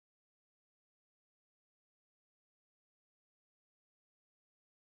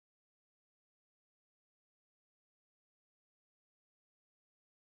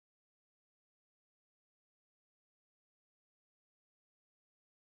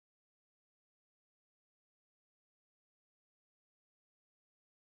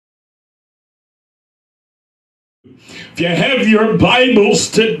If you have your Bibles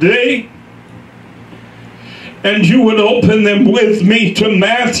today, and you would open them with me to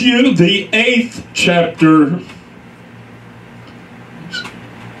Matthew, the 8th chapter.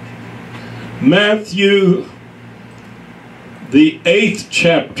 Matthew, the 8th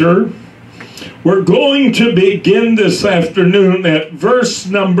chapter. We're going to begin this afternoon at verse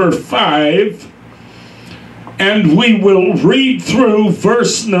number 5, and we will read through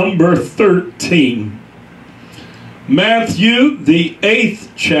verse number 13. Matthew, the 8th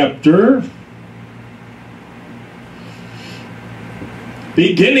chapter,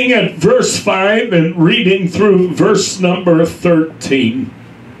 beginning at verse 5 and reading through verse number 13.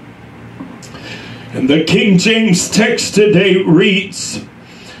 And the King James text today reads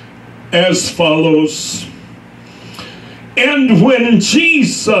as follows. And when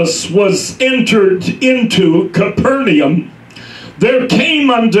Jesus was entered into Capernaum, there came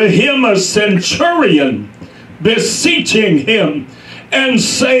unto him a centurion, beseeching him, and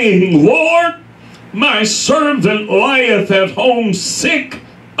saying, Lord, my servant lieth at home sick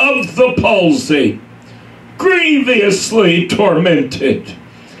of the palsy, grievously tormented.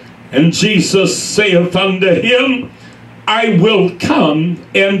 And Jesus saith unto him, I will come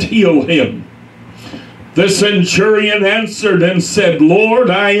and heal him. The centurion answered and said, Lord,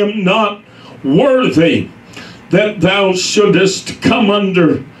 I am not worthy that thou shouldest come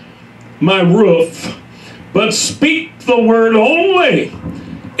under my roof, but speak the word only,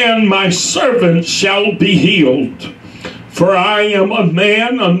 and my servant shall be healed. For I am a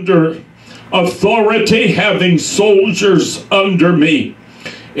man under authority, having soldiers under me.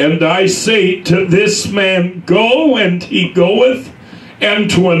 And I say to this man, go, and he goeth, and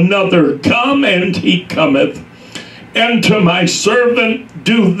to another, come, and he cometh. And to my servant,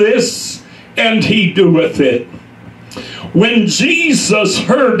 do this, and he doeth it. When Jesus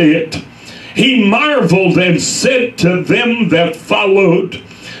heard it, he marveled and said to them that followed,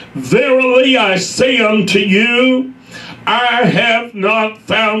 Verily I say unto you, I have not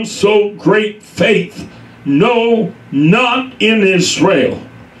found so great faith, no, not in Israel.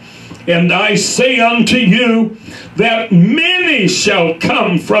 And I say unto you, that many shall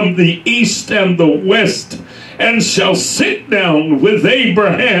come from the east and the west, and shall sit down with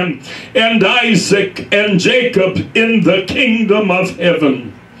Abraham and Isaac and Jacob in the kingdom of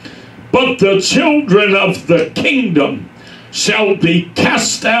heaven. But the children of the kingdom shall be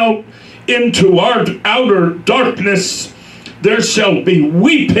cast out into outer darkness. There shall be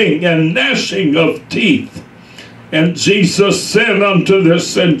weeping and gnashing of teeth. And Jesus said unto the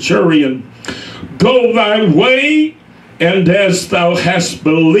centurion, Go thy way, and as thou hast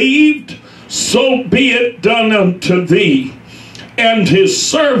believed, so be it done unto thee. And his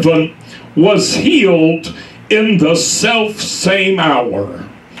servant was healed in the self-same hour.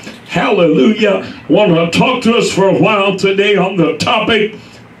 Hallelujah. I want to talk to us for a while today on the topic,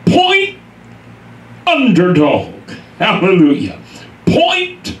 Point Underdog. Hallelujah.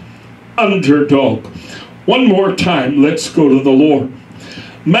 Point Underdog. One more time, let's go to the Lord.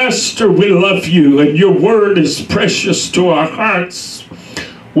 Master, we love you, and your word is precious to our hearts.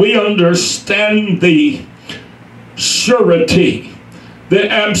 We understand the surety, the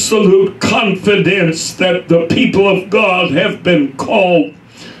absolute confidence that the people of God have been called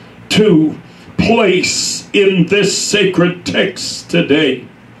to place in this sacred text today.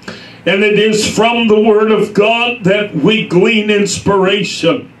 And it is from the Word of God that we glean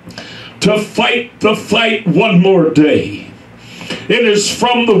inspiration to fight the fight one more day. It is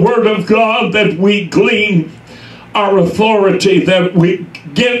from the Word of God that we glean our authority, that we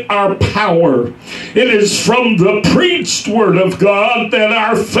get our power. It is from the preached Word of God that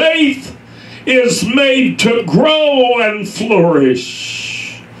our faith is made to grow and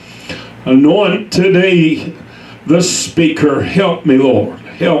flourish. Anoint today the speaker. Help me, Lord.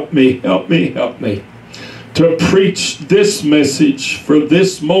 Help me, help me, help me to preach this message for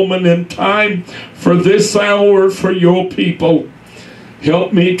this moment in time, for this hour, for your people.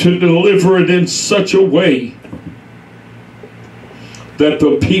 Help me to deliver it in such a way that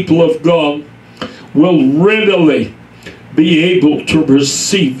the people of God will readily be able to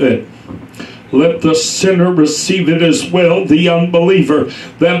receive it. Let the sinner receive it as well, the unbeliever,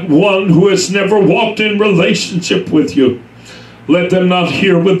 that one who has never walked in relationship with you. Let them not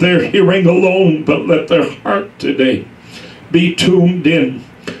hear with their hearing alone, but let their heart today be tuned in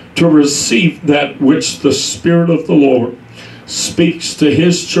to receive that which the Spirit of the Lord speaks to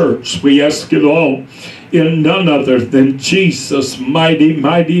his church. We ask it all in none other than Jesus' mighty,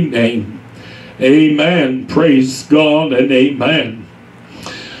 mighty name. Amen. Praise God and amen.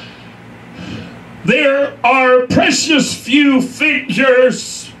 There are precious few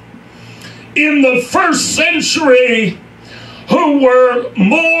figures in the first century who were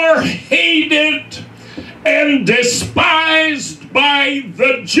more hated and despised by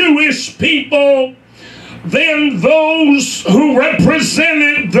the Jewish people than those who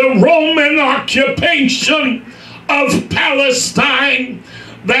represented the Roman occupation of Palestine,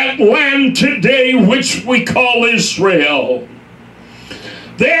 that land today which we call Israel.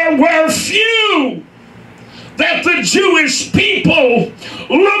 There were few that the Jewish people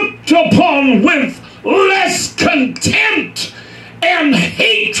looked upon with less contempt and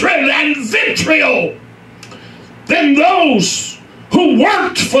hatred and vitriol than those who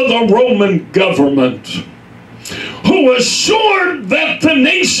worked for the Roman government, who assured that the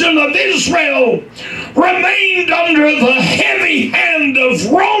nation of Israel remained under the heavy hand of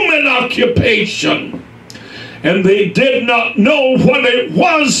Roman occupation. And they did not know what it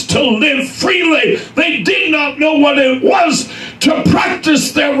was to live freely. They did not know what it was to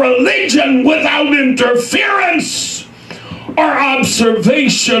practice their religion without interference or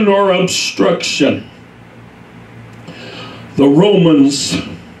observation or obstruction. The Romans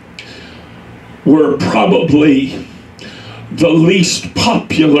were probably the least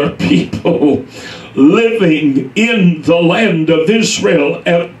popular people living in the land of Israel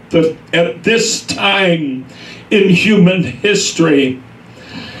at this time in human history.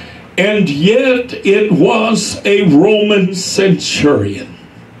 And yet it was a Roman centurion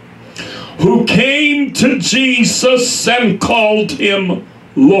who came to Jesus and called him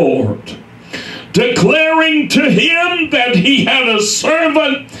Lord, declaring to him that he had a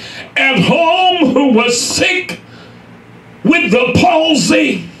servant at home who was sick with the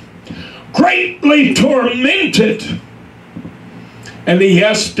palsy, greatly tormented. And he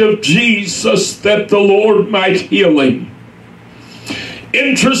asked of Jesus that the Lord might heal him.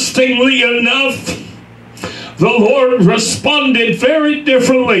 Interestingly enough, the Lord responded very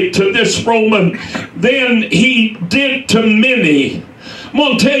differently to this Roman than he did to many. I'm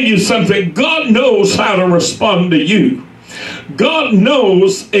going to tell you something. God knows how to respond to you. God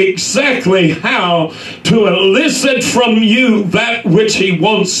knows exactly how to elicit from you that which he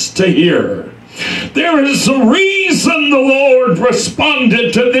wants to hear. There is a reason the Lord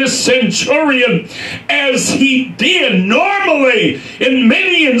responded to this centurion as he did. Normally, in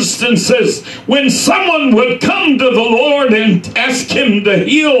many instances, when someone would come to the Lord and ask him to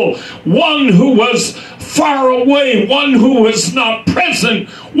heal one who was far away, one who was not present,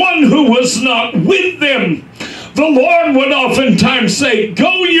 one who was not with them, the Lord would oftentimes say,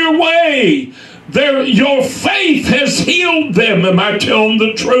 "Go your way. Your faith has healed them." Am I telling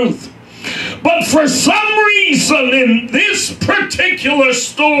the truth? But for some reason in this particular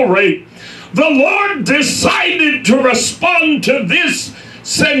story, the Lord decided to respond to this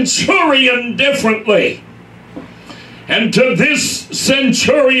centurion differently. And to this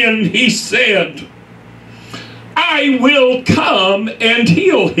centurion he said, "I will come and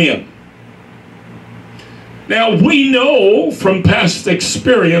heal him." Now we know from past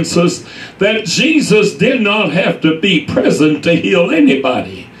experiences that Jesus did not have to be present to heal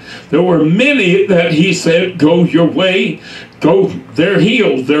anybody. There were many that he said, "Go your way, go, they're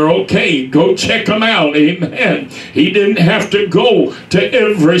healed, they're okay, go check them out," amen. He didn't have to go to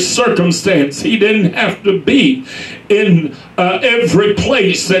every circumstance. He didn't have to be in every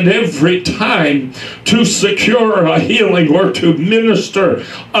place at every time to secure a healing or to minister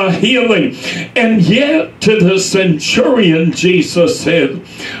a healing. And yet to the centurion, Jesus said,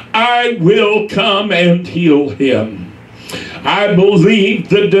 "I will come and heal him." I believe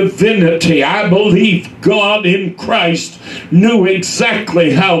the divinity. I believe God in Christ knew exactly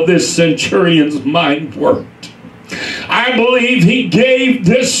how this centurion's mind worked. I believe he gave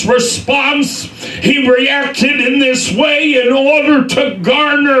this response. He reacted in this way in order to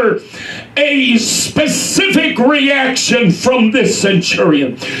garner a specific reaction from this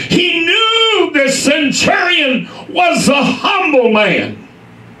centurion. He knew the centurion was a humble man.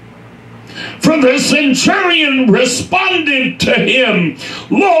 For the centurion responded to him,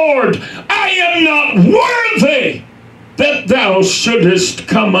 "Lord, I am not worthy that thou shouldest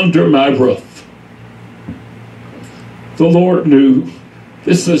come under my roof." The Lord knew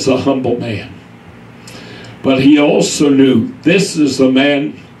this is a humble man. But he also knew this is a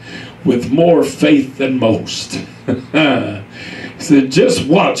man with more faith than most. He said, "Just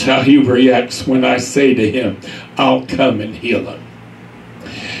watch how he reacts when I say to him, I'll come and heal him."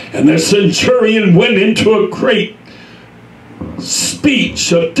 And the centurion went into a great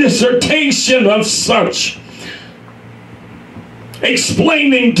speech, a dissertation of such,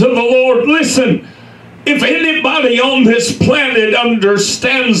 explaining to the Lord, "Listen, if anybody on this planet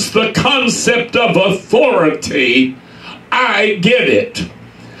understands the concept of authority, I get it.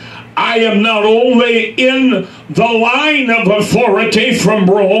 I am not only in the line of authority from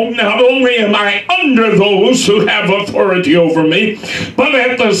Rome, not only am I under those who have authority over me, but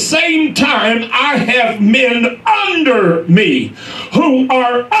at the same time I have men under me who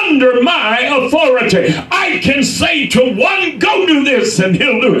are under my authority. I can say to one, go do this, and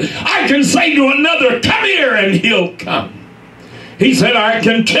he'll do it. I can say to another, come here, and he'll come. He said, I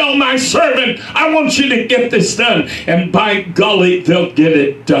can tell my servant, I want you to get this done, and by golly, they'll get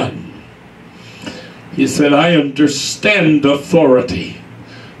it done. He said, I understand authority.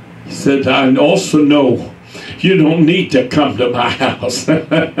 He said, I also know you don't need to come to my house.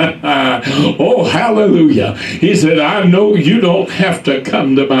 Oh, hallelujah. He said, I know you don't have to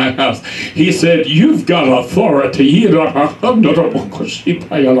come to my house. He said, you've got authority.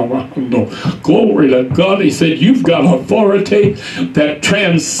 Glory to God. He said, you've got authority that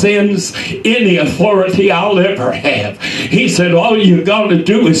transcends any authority I'll ever have. He said, all you got to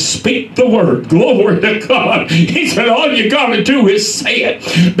do is speak the word. Glory to God. He said, all you got to do is say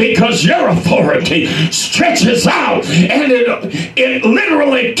it, because your authority stretches out and it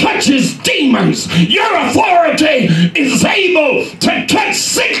literally touches demons. Your authority is able to touch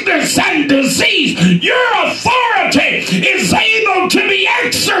sickness and disease. Your authority is able to be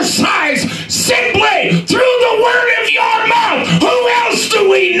exercised simply through the word of your mouth. Who else do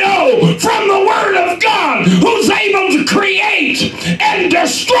we know from the word of God who's able to create and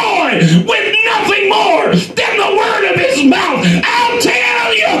destroy with nothing more than the word of his mouth? I'll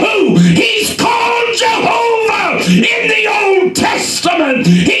tell you who. He's called Jehovah in the Old Testament.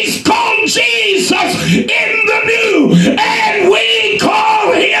 He's called Jesus in the New, and we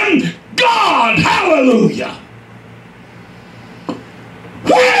call him God. Hallelujah.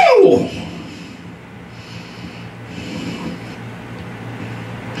 Woo!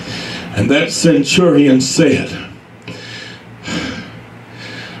 And that centurion said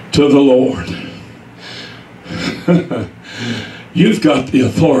to the Lord, you've got the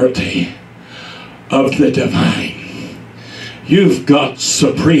authority of the divine. You've got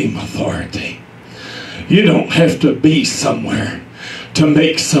supreme authority. You don't have to be somewhere to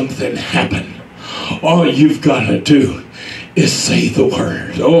make something happen. All you've got to do is say the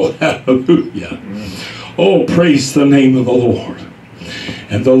word. Oh, hallelujah. Oh, praise the name of the Lord.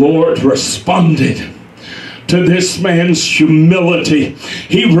 And the Lord responded to this man's humility.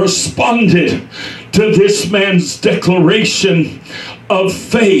 He responded to this man's declaration of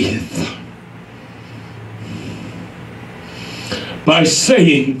faith by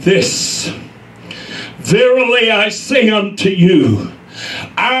saying this, verily I say unto you,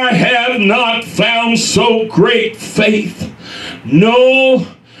 I have not found so great faith, no,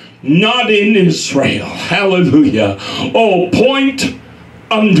 not in Israel. Hallelujah. Oh, point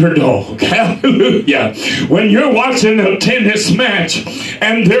Underdog. Hallelujah. When you're watching a tennis match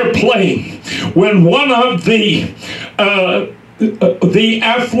and they're playing, when one of the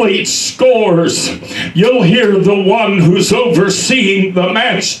athletes scores, you'll hear the one who's overseeing the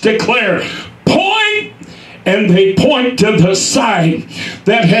match declare, point, and they point to the side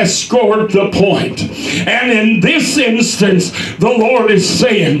that has scored the point. And in this instance, the Lord is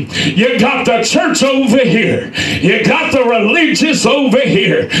saying, you got the church over here, you got the religious over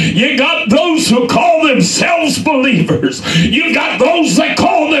here, you got those who call themselves believers, you got those that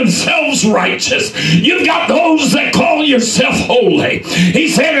call themselves righteous, you got those that call yourself holy. He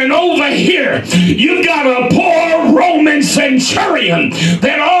said, and over here you got a poor Roman centurion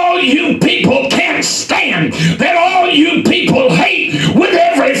that all you people can't stand, that all you people hate with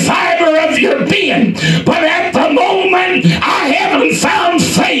every fiber of your being. But at the moment, I haven't found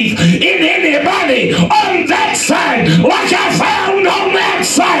faith in anybody on that side like I found on that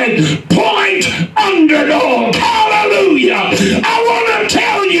side. Point Underdog. Hallelujah. I want to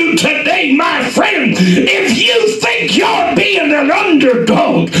tell you today, my friend, if you think you're being an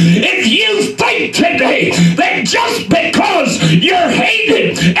underdog, if you think today that just because you're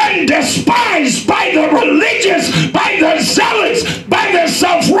hated and despised by the religious, by the zealots, by the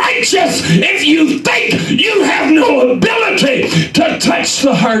self-righteous, if you think you have no ability to touch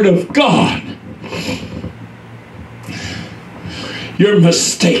the heart of God, you're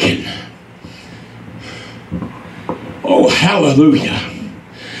mistaken. Oh, hallelujah.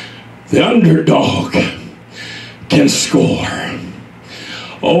 The underdog can score.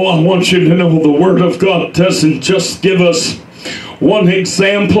 Oh, I want you to know the Word of God doesn't just give us one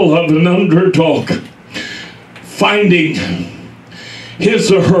example of an underdog finding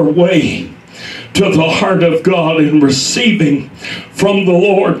his or her way to the heart of God and receiving from the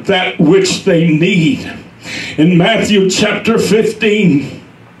Lord that which they need. In Matthew chapter 15,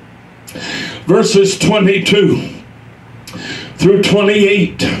 verses 22 through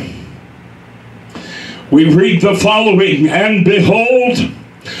 28, we read the following, and behold,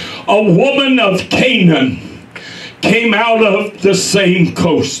 a woman of Canaan came out of the same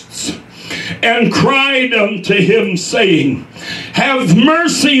coasts, and cried unto him, saying, have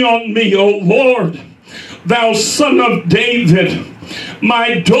mercy on me, O Lord, thou son of David.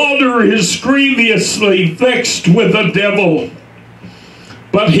 My daughter is grievously vexed with a devil.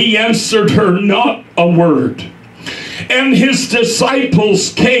 But he answered her not a word. And his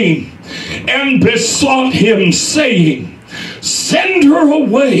disciples came and besought him, saying, send her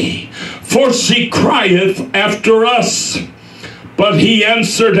away, for she crieth after us. But he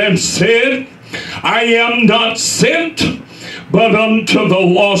answered and said, I am not sent, but unto the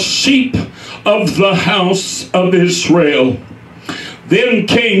lost sheep of the house of Israel. Then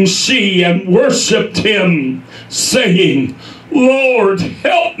came she and worshipped him, saying, Lord,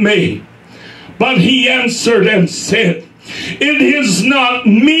 help me. But he answered and said, it is not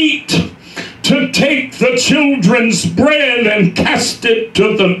meet to take the children's bread and cast it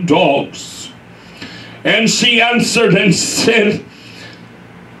to the dogs. And she answered and said,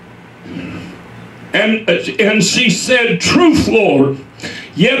 and she said, truth, Lord,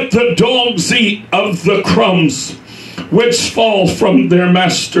 yet the dogs eat of the crumbs which fall from their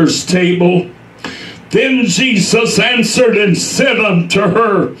master's table. Then Jesus answered and said unto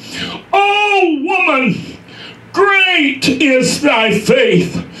her, O woman, great is thy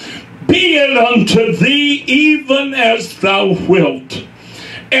faith. Be it unto thee even as thou wilt.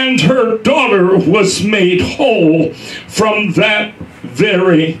 And her daughter was made whole from that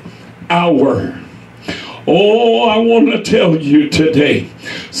very hour. Oh, I want to tell you today,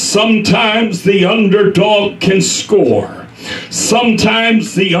 sometimes the underdog can score.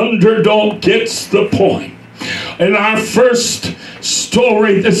 Sometimes the underdog gets the point. In our first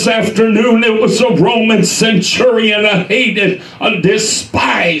story this afternoon, it was a Roman centurion, a hated, a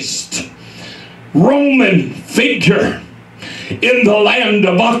despised Roman figure in the land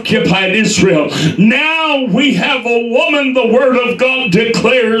of occupied Israel. Now we have a woman, the Word of God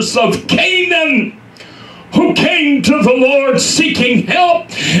declares, of Canaan, who came to the Lord seeking help,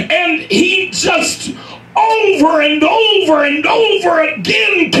 and he just over and over and over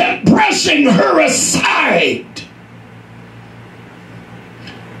again kept brushing her aside.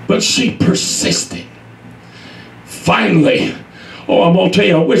 But she persisted. Finally, I'm going to tell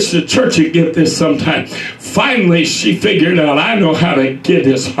you, I wish the church would get this sometime. Finally, she figured out, I know how to get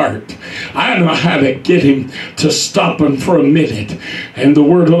his heart. I know how to get him to stop him for a minute. And the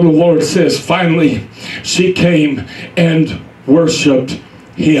word of the Lord says, finally, she came and worshiped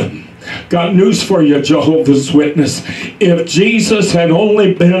him. Got news for you, Jehovah's Witness. If Jesus had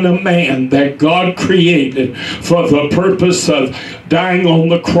only been a man that God created for the purpose of dying on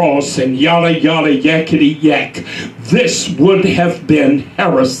the cross and yada yada yakety yak, this would have been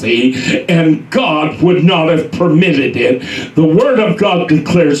heresy, and God would not have permitted it. The Word of God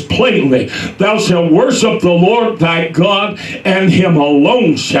declares plainly, thou shalt worship the Lord thy God, and him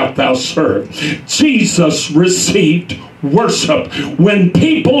alone shalt thou serve. Jesus received worship. When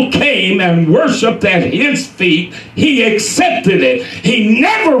people came and worshiped at his feet, he accepted it. He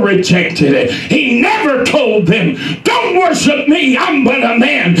never rejected it. He never told them, don't worship me, I'm but a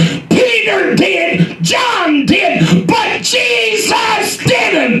man. Peter did, John did, but Jesus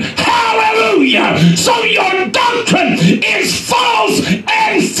didn't. Hallelujah. So your doctrine is false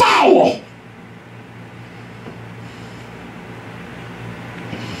and foul.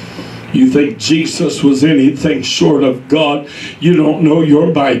 You think Jesus was anything short of God? You don't know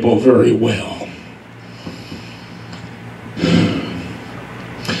your Bible very well.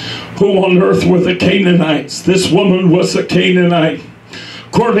 Who on earth were the Canaanites? This woman was a Canaanite.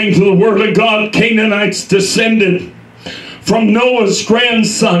 According to the Word of God, Canaanites descended from Noah's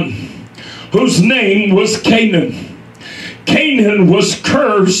grandson, whose name was Canaan. Canaan was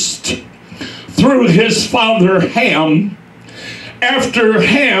cursed through his father Ham, after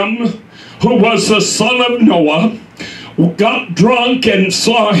Ham, who was a son of Noah, got drunk and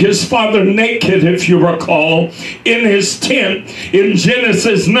saw his father naked, if you recall, in his tent in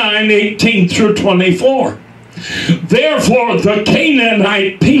Genesis 9:18 through 24. Therefore, the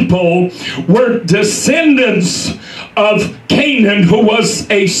Canaanite people were descendants of Canaan, who was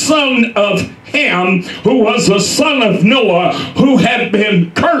a son of Ham, who was a son of Noah, who had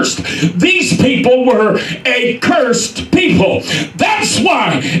been cursed. These people were a cursed people. That's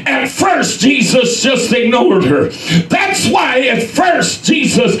why at first Jesus just ignored her. That's why at first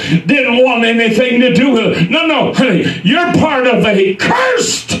Jesus didn't want anything to do with her. No, honey, you're part of a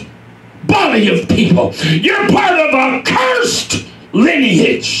cursed body of people. You're part of a cursed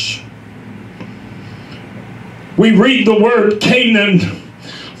lineage. We read the word Canaan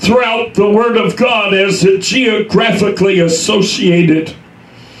throughout the Word of God as a geographically associated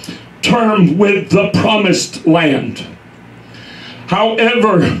term with the promised land.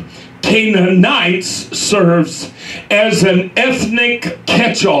 However, Canaanites serves as an ethnic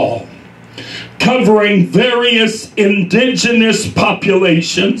catch-all covering various indigenous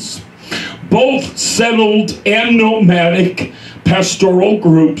populations, both settled and nomadic pastoral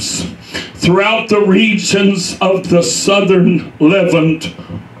groups throughout the regions of the southern Levant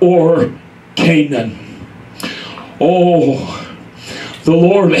or Canaan. Oh, the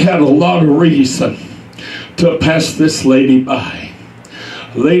Lord had a lot of reason to pass this lady by.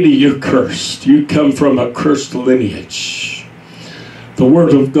 Lady, you're cursed. You come from a cursed lineage. The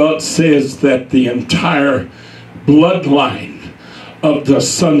Word of God says that the entire bloodline of the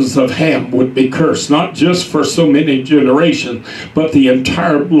sons of Ham would be cursed, not just for so many generations, but the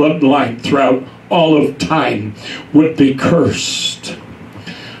entire bloodline throughout all of time would be cursed.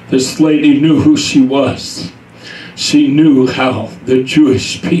 This lady knew who she was. She knew how the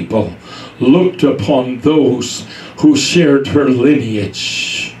Jewish people looked upon those who shared her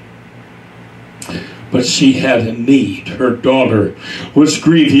lineage. But she had a need. Her daughter was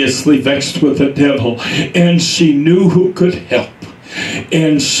grievously vexed with the devil, and she knew who could help.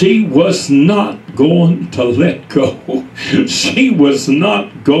 And she was not going to let go. She was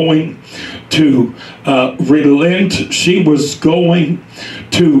not going to relent. She was going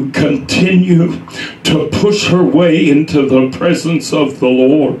to continue to push her way into the presence of the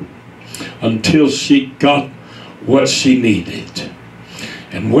Lord until she got what she needed.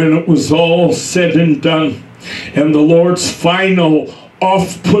 And when it was all said and done, and the Lord's final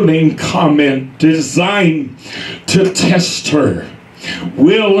off-putting comment designed to test her,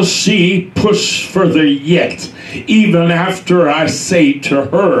 will she push further yet, even after I say to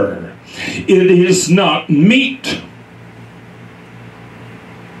her, it is not meet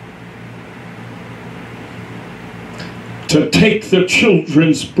to take the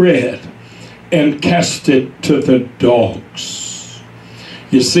children's bread and cast it to the dogs.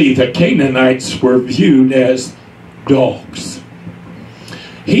 You see, the Canaanites were viewed as dogs.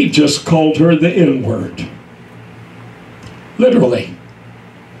 He just called her the N-word. Literally.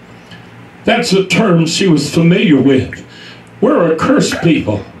 That's a term she was familiar with. We're a cursed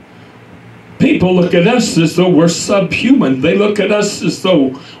people. People look at us as though we're subhuman. They look at us as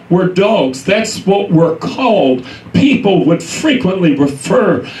though we're dogs. That's what we're called. People would frequently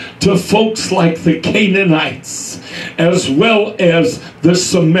refer to folks like the Canaanites as well as the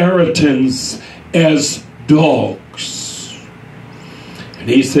Samaritans as dogs. And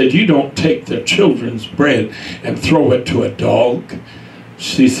he said, you don't take the children's bread and throw it to a dog.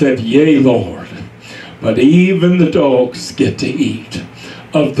 She said, yea, Lord, but even the dogs get to eat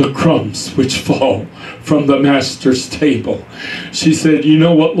of the crumbs which fall from the master's table. She said, you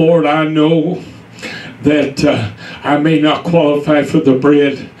know what, Lord, I know that I may not qualify for the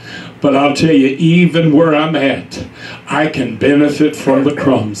bread, but I'll tell you, even where I'm at, I can benefit from the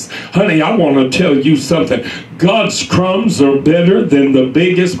crumbs. Honey, I want to tell you something. God's crumbs are better than the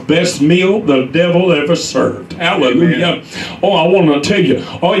biggest, best meal the devil ever served. Hallelujah. Amen. Oh, I want to tell you,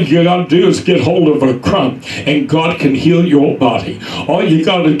 all you got to do is get hold of a crumb, and God can heal your body. All you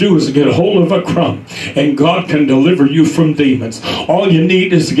got to do is get a hold of a crumb, and God can deliver you from demons. All you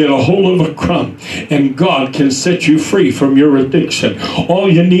need is to get a hold of a crumb, and God can set you free from your addiction. All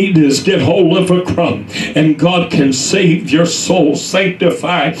you need is get hold of a crumb, and God can save your soul,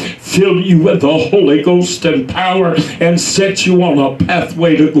 sanctify, fill you with the Holy Ghost and power, and set you on a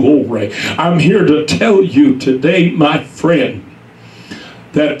pathway to glory. I'm here to tell you today, my friend,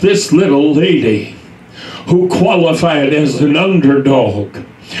 that this little lady who qualified as an underdog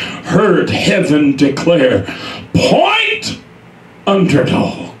heard heaven declare, point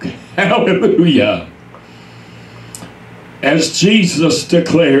underdog. Hallelujah. As Jesus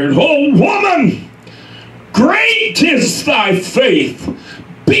declared, oh woman, great is thy faith.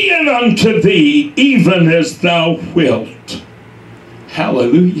 Be it unto thee even as thou wilt.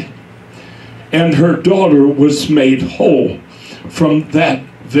 Hallelujah. And her daughter was made whole from that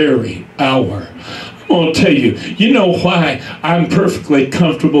very hour. I'm going to tell you, you know why I'm perfectly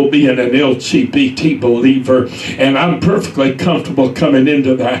comfortable being an LGBT believer, and I'm perfectly comfortable coming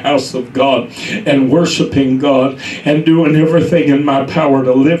into the house of God and worshiping God and doing everything in my power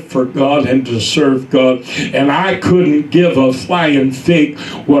to live for God and to serve God. And I couldn't give a flying fig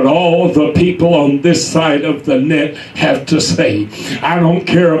what all the people on this side of the net have to say. I don't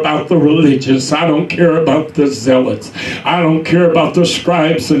care about the religious. I don't care about the zealots. I don't care about the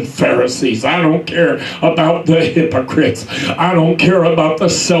scribes and Pharisees. I don't care about the hypocrites. I don't care about the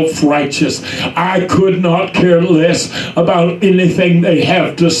self-righteous. I could not care less about anything they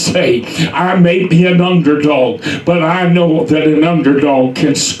have to say. I may be an underdog, but I know that an underdog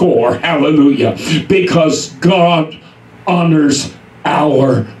can score. Hallelujah. Because God honors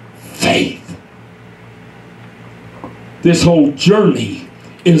our faith. This whole journey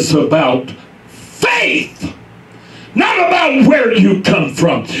is about faith. Not about where you come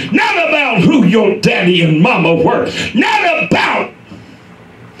from. Not about who your daddy and mama were. Not about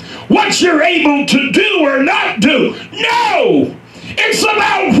what you're able to do or not do. No! It's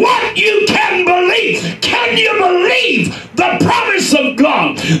about what you can believe. Can you believe the promise of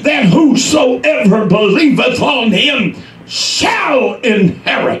God that whosoever believeth on him shall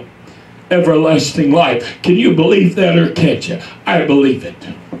inherit everlasting life? Can you believe that or can't you? I believe it.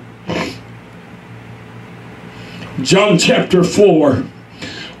 John chapter 4.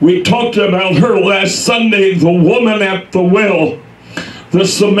 We talked about her last Sunday, the woman at the well, the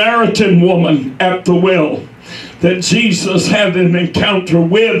Samaritan woman at the well that Jesus had an encounter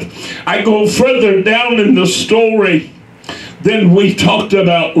with. I go further down in the story than we talked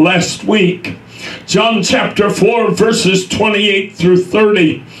about last week. John chapter 4 verses 28 through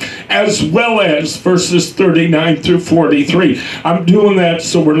 30, as well as verses 39 through 43. I'm doing that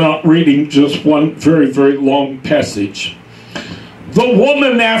so we're not reading just one very, very long passage. The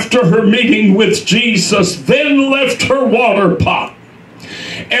woman, after her meeting with Jesus, then left her water pot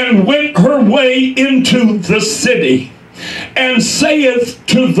and went her way into the city, and saith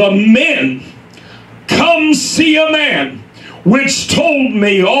to the men, Come see a man which told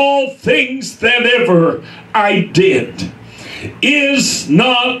me all things that ever I did. Is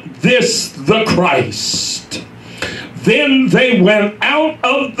not this the Christ? Then they went out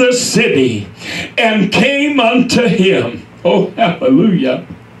of the city and came unto him. Oh, hallelujah.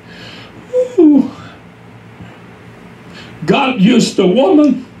 Ooh. God used a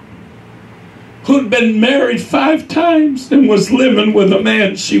woman who'd been married 5 times and was living with a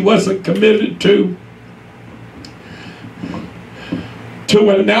man she wasn't committed to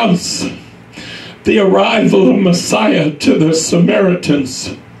announce the arrival of Messiah to the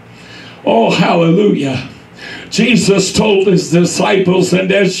Samaritans. Oh, hallelujah. Jesus told his disciples, and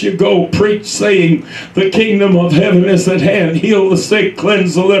as you go, preach, saying, the kingdom of heaven is at hand. Heal the sick,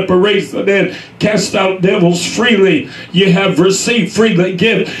 cleanse the leper, raise the dead, cast out devils. Freely you have received, freely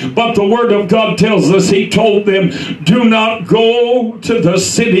give. But the word of God tells us, he told them, do not go to the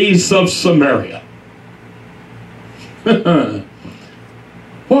cities of Samaria.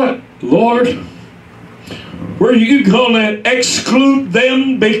 What, Lord? Were you going to exclude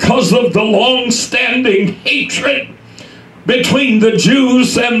them because of the long-standing hatred between the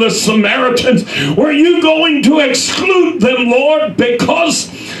Jews and the Samaritans? Were you going to exclude them, Lord,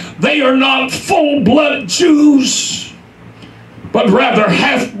 because they are not full-blood Jews, but rather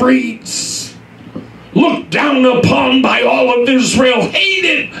half-breeds, looked down upon by all of Israel,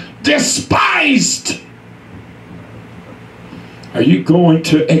 hated, despised? Are you going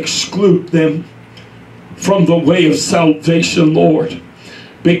to exclude them from the way of salvation, Lord,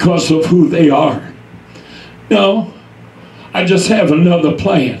 because of who they are? No, I just have another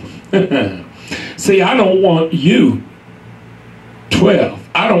plan. See, I don't want you 12.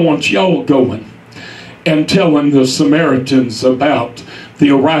 I don't want y'all going and telling the Samaritans about the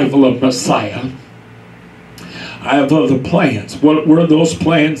arrival of Messiah. I have other plans. What were those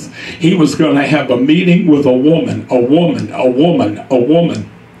plans? He was going to have a meeting with a woman.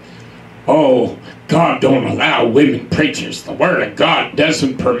 Oh, God don't allow women preachers. The Word of God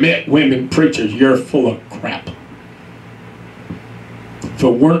doesn't permit women preachers. You're full of crap. If it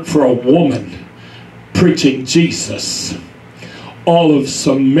weren't for a woman preaching Jesus, all of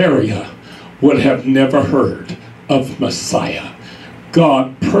Samaria would have never heard of Messiah.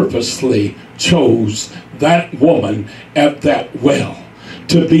 God purposely chose that woman at that well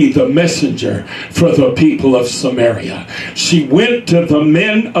to be the messenger for the people of Samaria. She went to the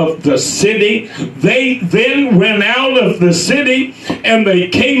men of the city. They then went out of the city and they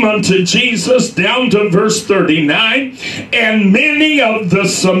came unto Jesus, down to verse 39. And many of the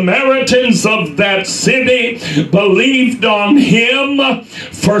Samaritans of that city believed on him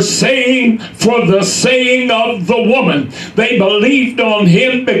for the saying of the woman. They believed on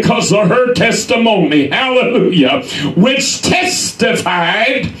him because of her testimony. Hallelujah. Which testified,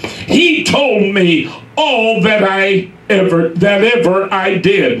 he told me all that ever I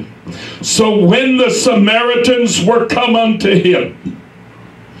did. So when the Samaritans were come unto him,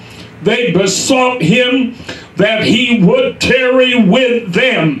 they besought him that he would tarry with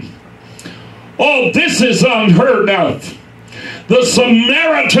them. Oh, this is unheard of. The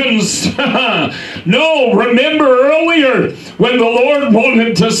Samaritans No, remember earlier when the Lord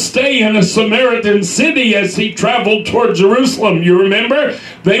wanted to stay in a Samaritan city as he traveled toward Jerusalem. You remember?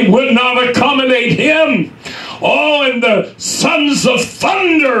 They would not accommodate him. Oh, and the sons of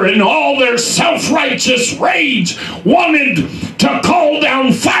thunder in all their self-righteous rage wanted to call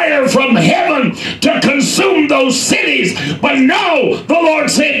down fire from heaven to consume those cities. But no, the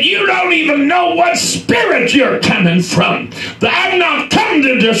Lord said, you don't even know what spirit you're coming from. I'm not come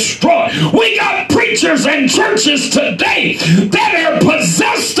to destroy. We got preachers and churches today that are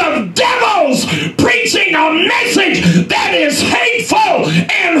possessed of devils preaching a message that is hateful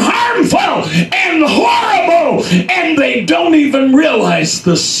and harmful and horrible. And they don't even realize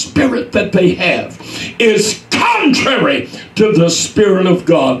the spirit that they have is contrary to the Spirit of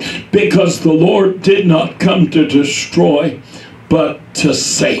God, because the Lord did not come to destroy, but to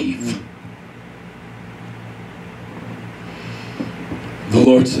save. The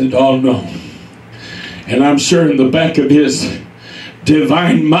Lord said, oh no. And I'm sure in the back of his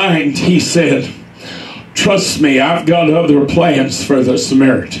divine mind, he said, trust me, I've got other plans for the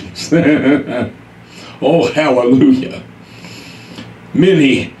Samaritans. Oh, hallelujah.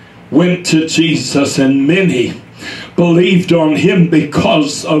 Many went to Jesus, and many believed on him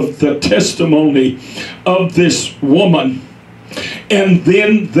because of the testimony of this woman. And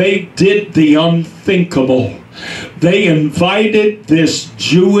then they did the unthinkable. They invited this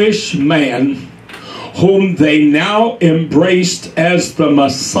Jewish man, whom they now embraced as the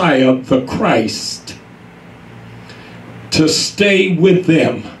Messiah, the Christ, to stay with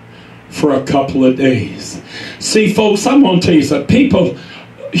them for a couple of days. See, folks, I'm going to tell you something.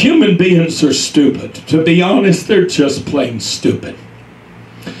 Human beings are stupid. To be honest, they're just plain stupid.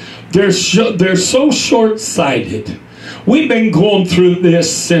 They're so short-sighted. We've been going through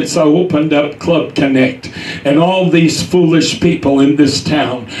this since I opened up Club Connect, and all these foolish people in this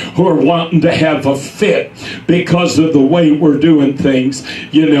town who are wanting to have a fit because of the way we're doing things,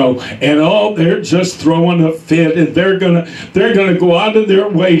 you know, and they're just throwing a fit, and they're gonna go out of their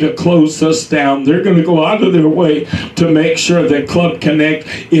way to close us down. They're gonna go out of their way to make sure that Club Connect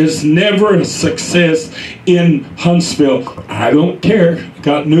is never a success in Huntsville. I don't care.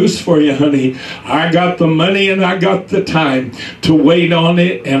 Got news for you, honey. I got the money and I got the time to wait on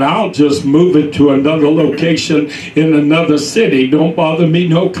it, and I'll just move it to another location in another city. Don't bother me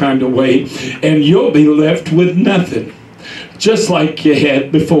no kind of way. And you'll be left with nothing, just like you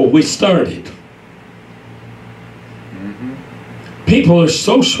had before we started. People are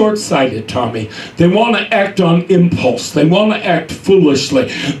so short-sighted, Tommy. They want to act on impulse. They want to act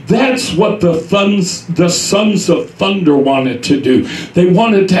foolishly. That's what the sons of thunder wanted to do. They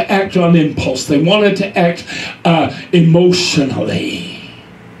wanted to act on impulse. They wanted to act emotionally.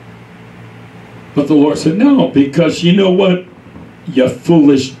 But the Lord said, no, because you know what? You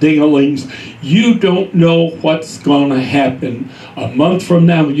foolish dinglings, you don't know what's going to happen a month from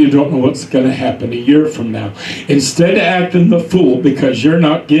now. You don't know what's going to happen a year from now. Instead of acting the fool because you're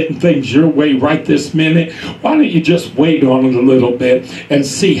not getting things your way right this minute, why don't you just wait on it a little bit and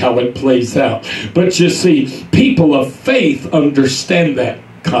see how it plays out? But you see, people of faith understand that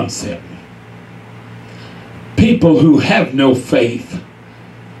concept. People who have no faith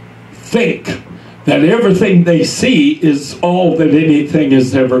think that everything they see is all that anything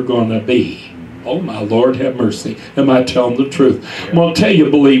is ever going to be. Oh, my Lord, have mercy. Am I telling the truth? I'm going to tell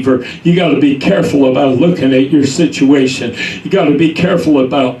you, believer, you got to be careful about looking at your situation. You got to be careful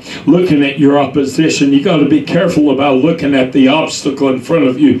about looking at your opposition. You got to be careful about looking at the obstacle in front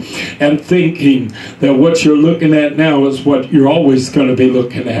of you and thinking that what you're looking at now is what you're always going to be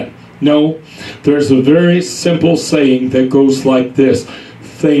looking at. No, there's a very simple saying that goes like this: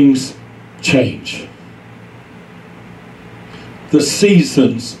 things change. The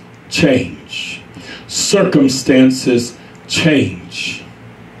seasons change. Circumstances change.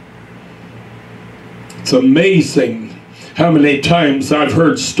 It's amazing how many times I've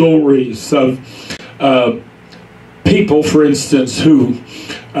heard stories of people, for instance, who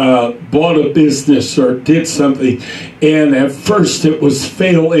bought a business or did something, and at first it was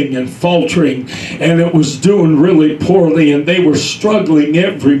failing and faltering, and it was doing really poorly, and they were struggling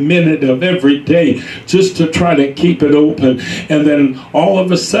every minute of every day just to try to keep it open. And then all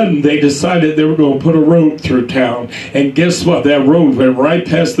of a sudden they decided they were going to put a road through town, and guess what? That road went right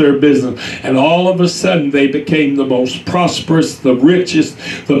past their business, and all of a sudden they became the most prosperous, the richest,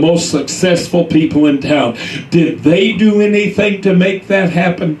 the most successful people in town. Did they do anything to make that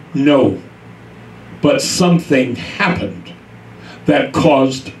happen? No. But something happened that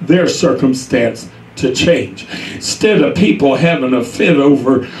caused their circumstance to change. Instead of people having a fit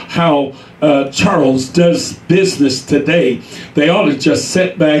over how Charles does business today, they ought to just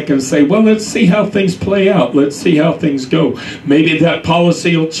sit back and say, well, let's see how things play out. Let's see how things go. Maybe that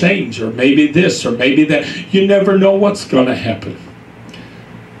policy will change, or maybe this, or maybe that. You never know what's going to happen.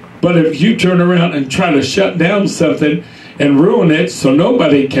 But if you turn around and try to shut down something and ruin it so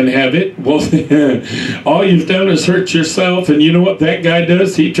nobody can have it, well, all you've done is hurt yourself. And you know what that guy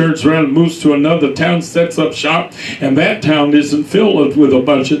does? He turns around and moves to another town, sets up shop, and that town isn't filled with a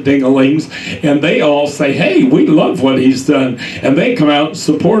bunch of ding-a-lings. And they all say, hey, we love what he's done. And they come out and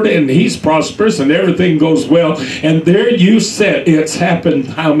support it, and he's prosperous, and everything goes well. And there you sit. It's happened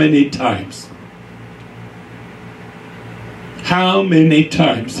how many times? How many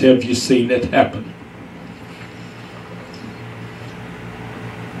times have you seen it happen?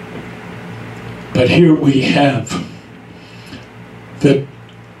 But here we have the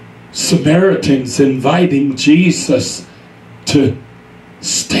Samaritans inviting Jesus to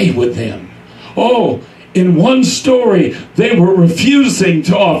stay with them. Oh, in one story, they were refusing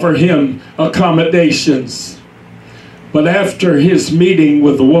to offer him accommodations. But after his meeting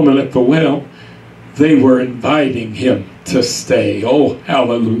with the woman at the well, they were inviting him to stay. Oh,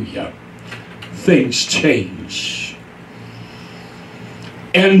 hallelujah. Things change.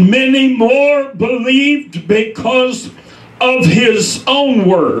 And many more believed because of his own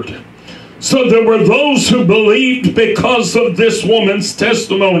word. So there were those who believed because of this woman's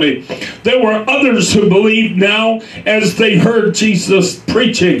testimony. There were others who believed now as they heard Jesus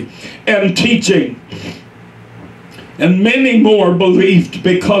preaching and teaching. And many more believed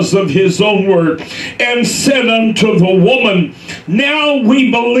because of his own word, and said unto the woman, now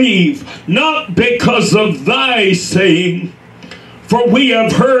we believe, not because of thy saying, for we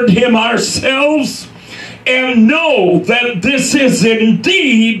have heard him ourselves, and know that this is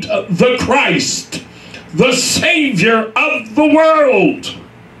indeed the Christ, the Savior of the world.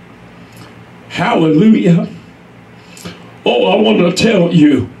 Hallelujah. Oh, I want to tell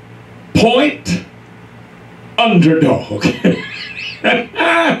you, point Underdog.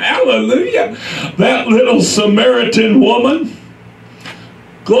 Hallelujah. That little Samaritan woman,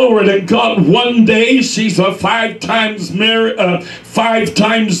 glory to God, one day she's a 5 times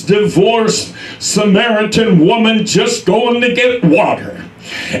divorced Samaritan woman just going to get water.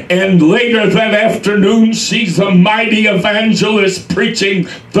 And later that afternoon, she's a mighty evangelist preaching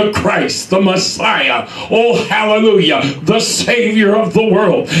the Christ, the Messiah. Oh, hallelujah, the Savior of the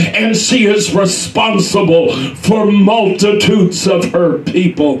world. And she is responsible for multitudes of her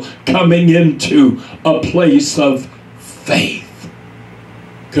people coming into a place of faith.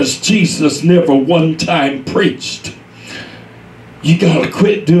 Because Jesus never one time preached, you got to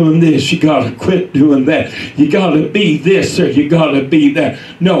quit doing this, you got to quit doing that, you got to be this or you got to be that.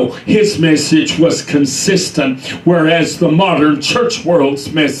 No, his message was consistent, whereas the modern church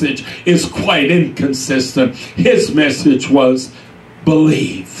world's message is quite inconsistent. His message was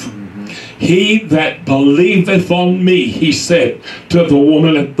believe. He that believeth on me, he said to the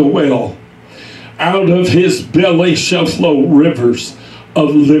woman at the well, out of his belly shall flow rivers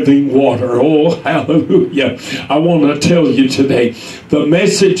of living water. Oh, hallelujah. I want to tell you today, the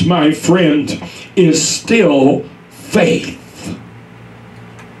message, my friend, is still faith.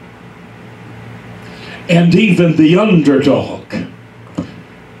 And even the underdog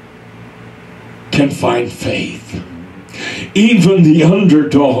can find faith. Even the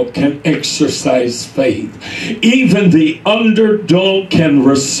underdog can exercise faith. Even the underdog can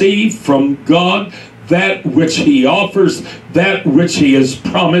receive from God that which he offers, that which he has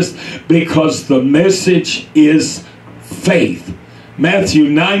promised, because the message is faith. Matthew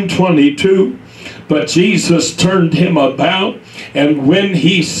 9:22, but Jesus turned him about, and when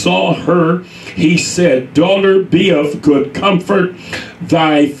he saw her, he said, daughter, be of good comfort,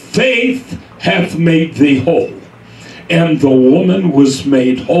 thy faith hath made thee whole. And the woman was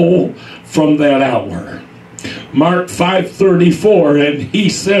made whole from that hour. Mark 5:34, and he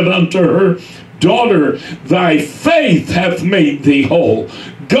said unto her, daughter, thy faith hath made thee whole.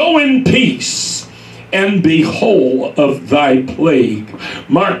 Go in peace and be whole of thy plague.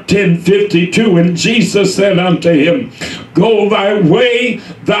 Mark 10:52, and Jesus said unto him, go thy way,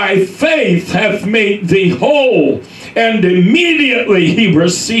 thy faith hath made thee whole. And immediately he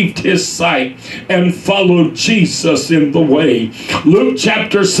received his sight and followed Jesus in the way. Luke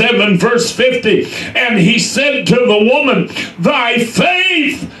chapter 7 verse 50, and he said to the woman, thy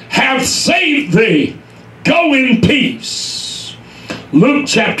faith hath saved thee. Go in peace. Luke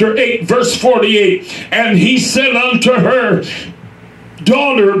chapter 8 verse 48, and he said unto her,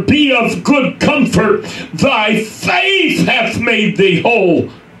 daughter, be of good comfort, thy faith hath made thee whole.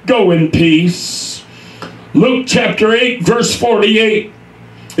 Go in peace. Luke chapter 8 verse 48,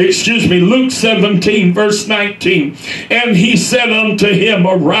 Luke 17 verse 19. And he said unto him,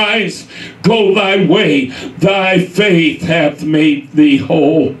 Arise, go thy way, thy faith hath made thee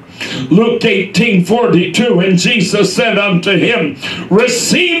whole. Luke 18:42, and Jesus said unto him,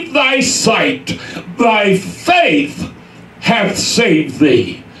 Receive thy sight, thy faith hath saved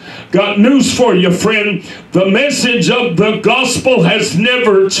thee. Got news for you, friend. The message of the gospel has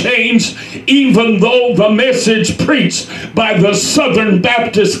never changed, even though the message preached by the Southern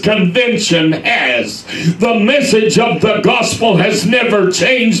Baptist Convention has. The message of the gospel has never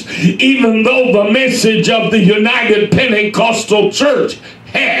changed, even though the message of the United Pentecostal Church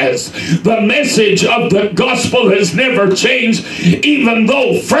has. The message of the gospel has never changed, even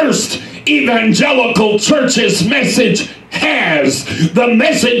though First Evangelical Church's message has. The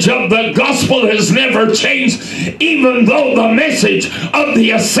message of the gospel has never changed, even though the message of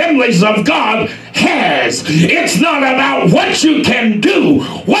the Assemblies of God has. It's not about what you can do,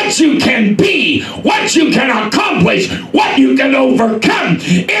 what you can be, what you can accomplish, what you can overcome.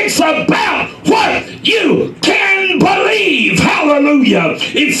 It's about what you can believe. Hallelujah.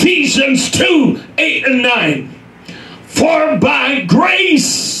 Ephesians 2:8 and 9. For by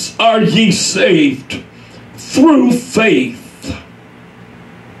grace are ye saved through faith.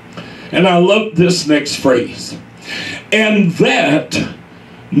 And I love this next phrase. And that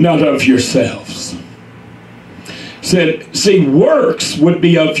not of yourselves. Said, see, works would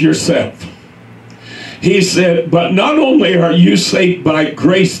be of yourself. He said, but not only are you saved by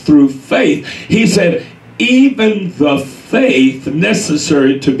grace through faith, he said, even the faith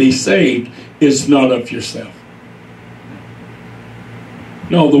necessary to be saved is not of yourself.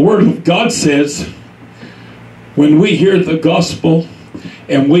 No, the Word of God says, when we hear the gospel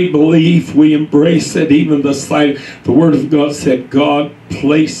and we believe, we embrace it, even the Word of God said, God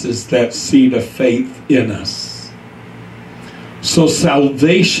places that seed of faith in us. So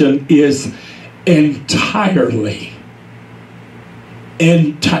salvation is entirely,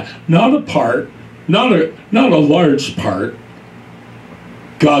 not a part, not a large part,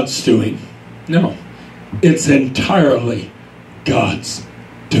 God's doing. No, it's entirely God's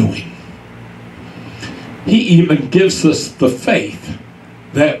doing. He even gives us the faith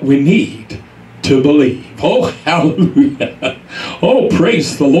that we need to believe. Oh, hallelujah. Oh,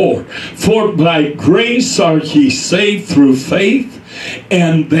 praise the Lord. For by grace are ye saved through faith,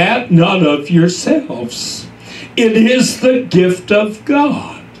 and that not of yourselves. It is the gift of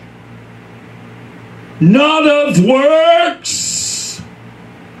God, not of works,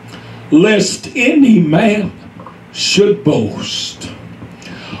 lest any man should boast.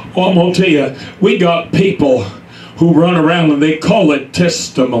 Oh, I'm going to tell you, we got people who run around and they call it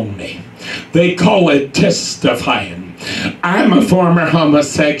testimony. They call it testifying. I'm a former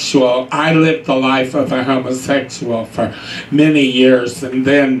homosexual. I lived the life of a homosexual for many years, and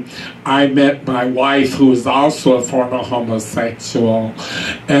then I met my wife, who is also a former homosexual,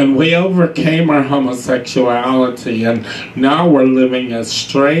 and we overcame our homosexuality, and now we're living as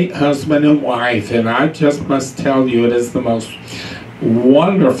straight husband and wife, and I just must tell you, it is the most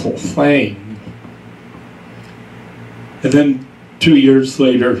wonderful thing. And then 2 years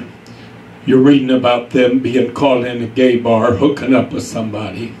later, you're reading about them being caught in a gay bar, hooking up with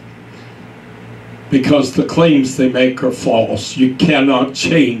somebody, because the claims they make are false. You cannot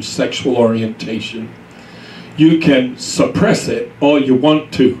change sexual orientation. You can suppress it all you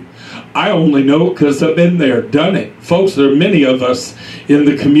want to. I only know because I've been there, done it. Folks, there are many of us in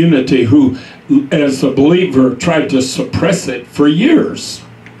the community who, as a believer, tried to suppress it for years.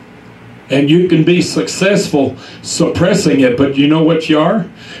 And you can be successful suppressing it, but you know what you are?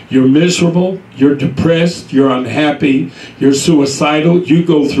 You're miserable, you're depressed, you're unhappy, you're suicidal. You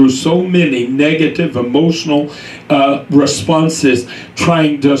go through so many negative emotional responses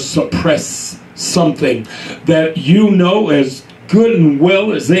trying to suppress something that you know as good and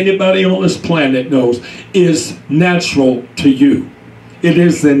well as anybody on this planet knows is natural to you. It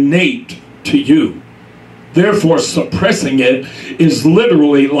is innate to you. Therefore, suppressing it is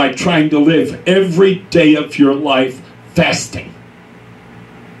literally like trying to live every day of your life fasting.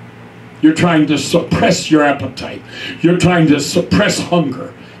 You're trying to suppress your appetite. You're trying to suppress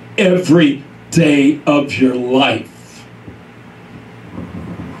hunger every day of your life.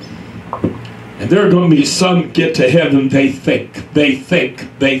 And there are going to be some get to heaven, they think,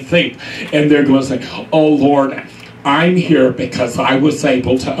 and they're going to say, oh Lord, I'm here because I was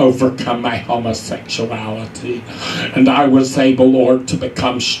able to overcome my homosexuality. And I was able, Lord, to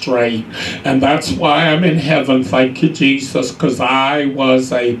become straight. And that's why I'm in heaven. Thank you, Jesus, because I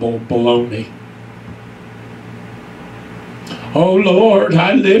was able. Baloney. Oh Lord,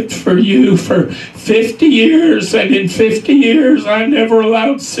 I lived for you for 50 years, and in 50 years I never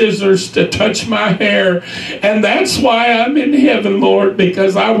allowed scissors to touch my hair. And that's why I'm in heaven, Lord,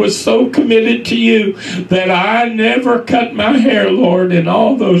 because I was so committed to you that I never cut my hair, Lord, in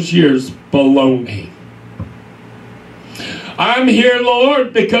all those years. Baloney. I'm here,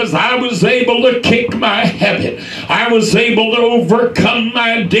 Lord, because I was able to kick my habit. I was able to overcome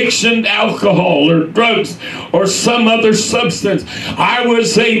my addiction to alcohol or drugs or some other substance. I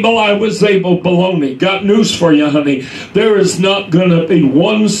was able, baloney. Got news for you, honey. There is not going to be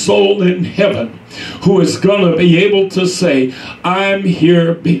one soul in heaven who is going to be able to say, I'm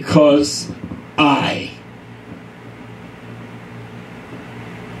here because I.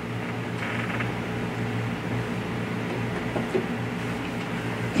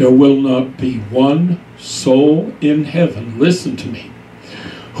 There will not be one soul in heaven, listen to me,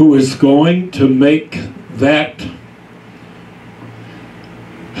 who is going to make that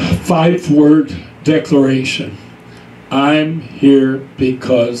 5-word declaration. I'm here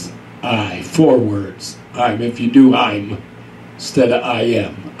because I. 4 words. I'm. If you do I'm instead of I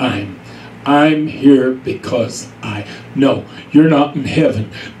am. I'm here because I. No, you're not in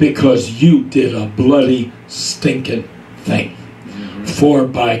heaven because you did a bloody stinking thing. For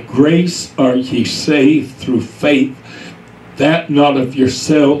by grace are ye saved through faith, that not of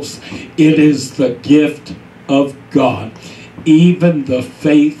yourselves, it is the gift of God. Even the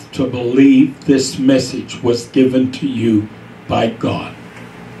faith to believe this message was given to you by God.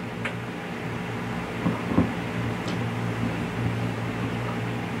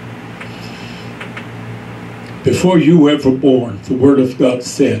 Before you were ever born, the Word of God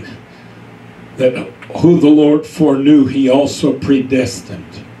said that who the Lord foreknew, he also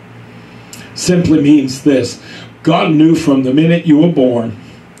predestined. Simply means this: God knew from the minute you were born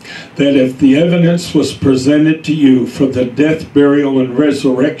that if the evidence was presented to you for the death, burial, and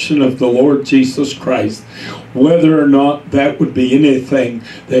resurrection of the Lord Jesus Christ, whether or not that would be anything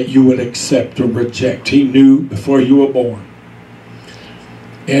that you would accept or reject. He knew before you were born.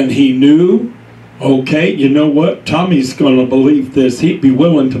 And he knew, okay, you know what? Tommy's going to believe this. He'd be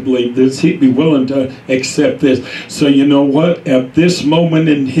willing to believe this. He'd be willing to accept this. So you know what? At this moment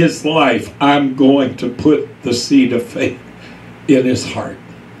in his life, I'm going to put the seed of faith in his heart.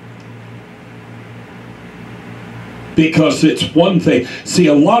 Because it's one thing. See,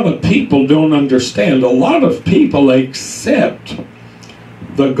 a lot of people don't understand. A lot of people accept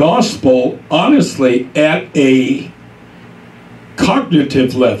the gospel, honestly, at a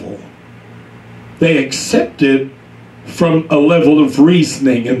cognitive level. They accept it from a level of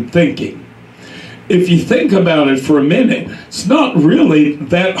reasoning and thinking. If you think about it for a minute, it's not really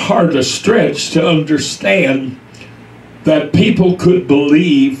that hard a stretch to understand that people could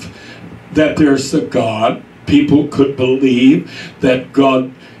believe that there's a God. People could believe that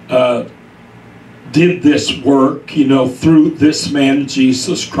God did this work, through this man,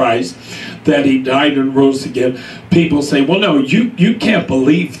 Jesus Christ, that he died and rose again. People say, well, no, you can't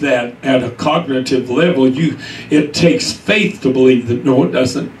believe that at a cognitive level. It takes faith to believe that. No, it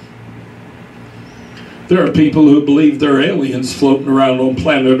doesn't. There are people who believe there are aliens floating around on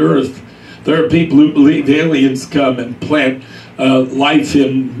planet Earth. There are people who believe aliens come and plant life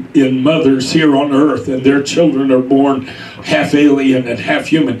in mothers here on Earth, and their children are born half alien and half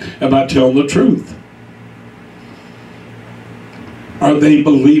human. Am I telling the truth? Are they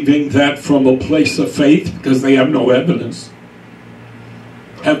believing that from a place of faith because they have no evidence?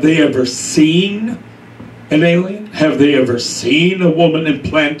 Have they ever seen an alien? Have they ever seen a woman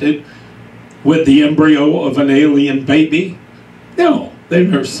implanted with the embryo of an alien baby? No, they've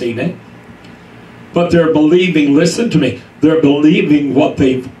never seen it. But they're believing, listen to me, they're believing what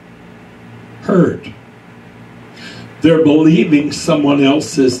they've heard. They're believing someone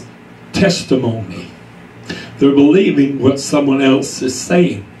else's testimony. They're believing what someone else is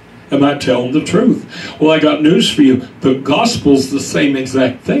saying. Am I telling the truth? Well, I got news for you. The gospel's the same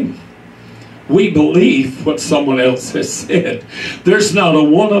exact thing. We believe what someone else has said. There's not a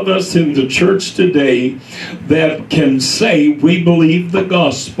one of us in the church today that can say we believe the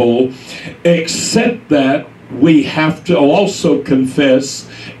gospel, except that we have to also confess,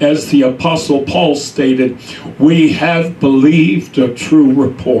 as the Apostle Paul stated, we have believed a true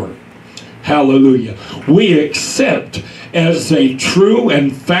report. Hallelujah. We accept as a true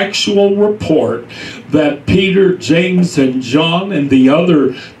and factual report that Peter, James, and John and the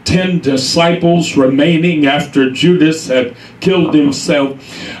other 10 disciples remaining after Judas had killed himself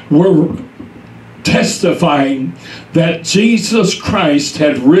were testifying that Jesus Christ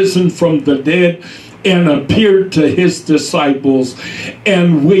had risen from the dead and appeared to his disciples,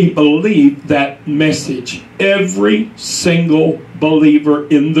 and we believe that message. Every single believer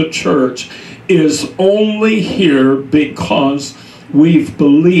in the church is only here because we've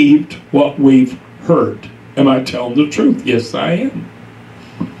believed what we've heard. Am I telling the truth? Yes, I am.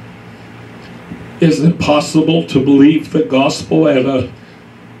 Is it possible to believe the gospel at a,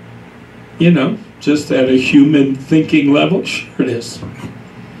 just at a human thinking level? Sure it is.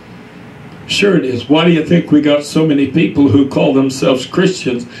 Sure it is. Why do you think we got so many people who call themselves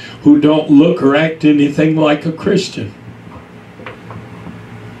Christians who don't look or act anything like a Christian?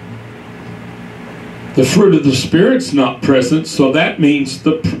 The fruit of the Spirit's not present, so that means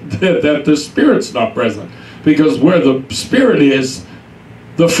that the Spirit's not present. Because where the Spirit is,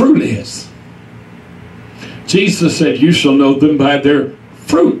 the fruit is. Jesus said, you shall know them by their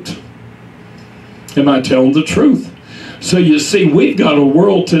fruit. Am I telling the truth? So you see, we've got a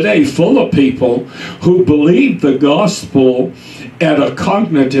world today full of people who believe the gospel at a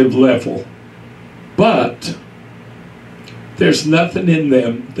cognitive level, but there's nothing in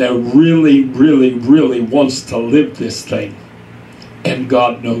them that really, really, really wants to live this thing. And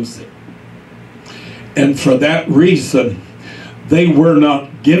God knows it. And for that reason, they were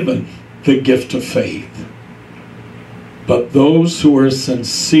not given the gift of faith. But those who are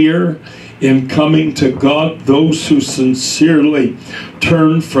sincere in coming to God, those who sincerely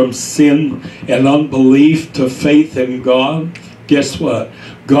turn from sin and unbelief to faith in God, guess what?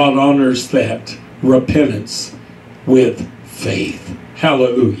 God honors that repentance with faith.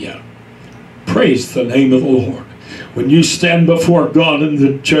 Hallelujah. Praise the name of the Lord. When you stand before God in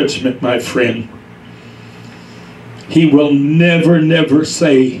the judgment, my friend, He will never, never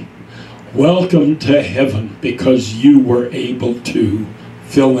say, welcome to heaven, because you were able to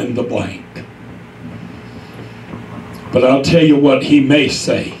fill in the blank. But I'll tell you what He may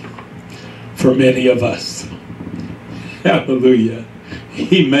say for many of us. Hallelujah.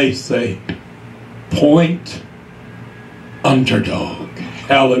 He may say, point Underdog.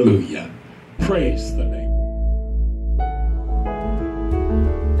 Hallelujah. Praise the name.